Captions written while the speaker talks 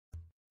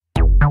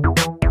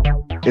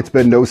It's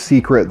been no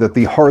secret that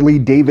the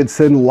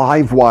Harley-Davidson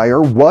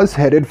Livewire was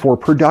headed for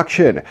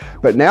production,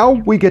 but now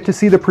we get to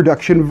see the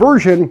production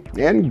version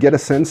and get a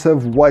sense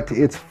of what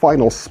its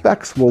final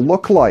specs will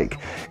look like.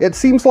 It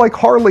seems like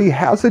Harley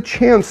has a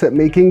chance at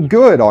making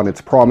good on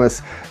its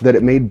promise that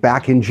it made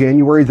back in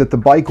January that the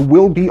bike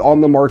will be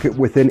on the market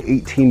within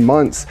 18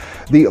 months.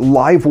 The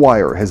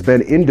Livewire has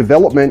been in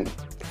development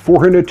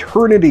for an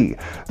eternity.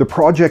 The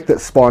project that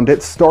spawned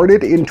it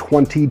started in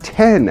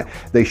 2010.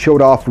 They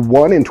showed off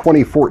one in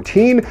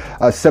 2014,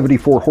 a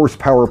 74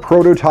 horsepower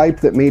prototype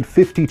that made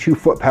 52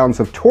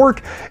 foot-pounds of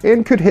torque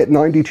and could hit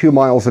 92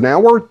 miles an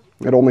hour.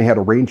 It only had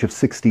a range of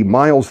 60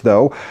 miles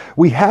though.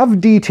 We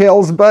have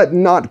details but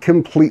not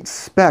complete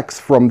specs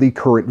from the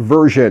current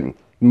version.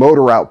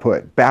 Motor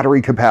output,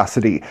 battery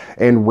capacity,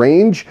 and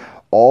range,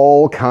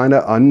 all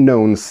kinda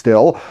unknown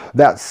still.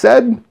 That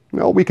said,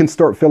 well, we can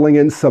start filling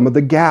in some of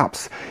the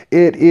gaps.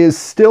 It is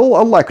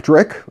still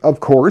electric, of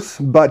course,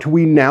 but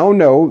we now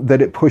know that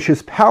it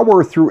pushes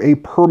power through a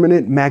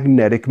permanent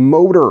magnetic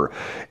motor.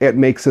 It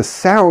makes a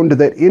sound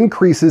that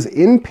increases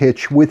in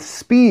pitch with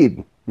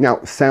speed.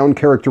 Now, sound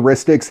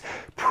characteristics,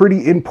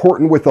 pretty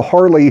important with the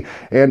Harley,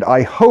 and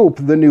I hope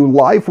the new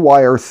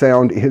Livewire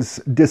sound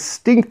is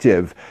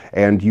distinctive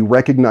and you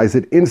recognize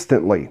it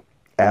instantly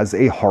as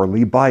a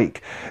Harley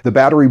bike. The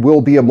battery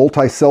will be a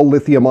multi-cell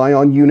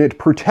lithium-ion unit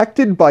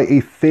protected by a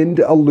finned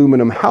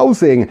aluminum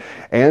housing,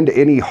 and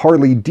any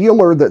Harley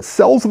dealer that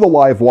sells the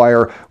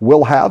Livewire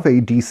will have a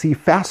DC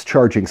fast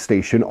charging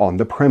station on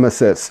the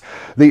premises.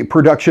 The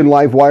production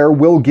Livewire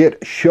will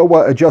get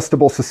Showa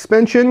adjustable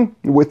suspension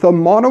with a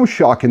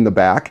monoshock in the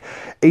back,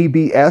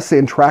 ABS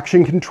and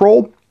traction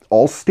control,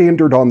 all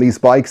standard on these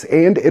bikes,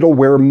 and it'll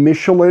wear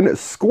Michelin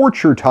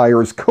Scorcher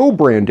tires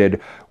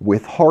co-branded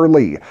with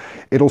Harley.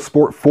 It'll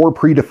sport 4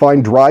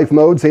 predefined drive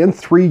modes and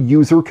 3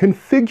 user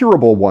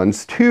configurable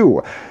ones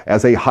too.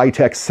 As a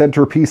high-tech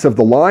centerpiece of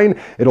the line,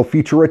 it'll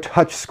feature a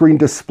touchscreen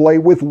display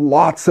with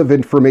lots of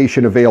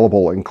information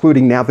available,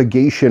 including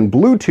navigation,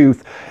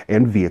 Bluetooth,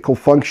 and vehicle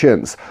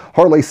functions.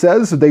 Harley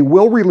says they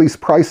will release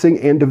pricing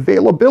and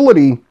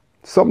availability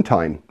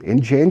sometime in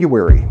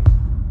January.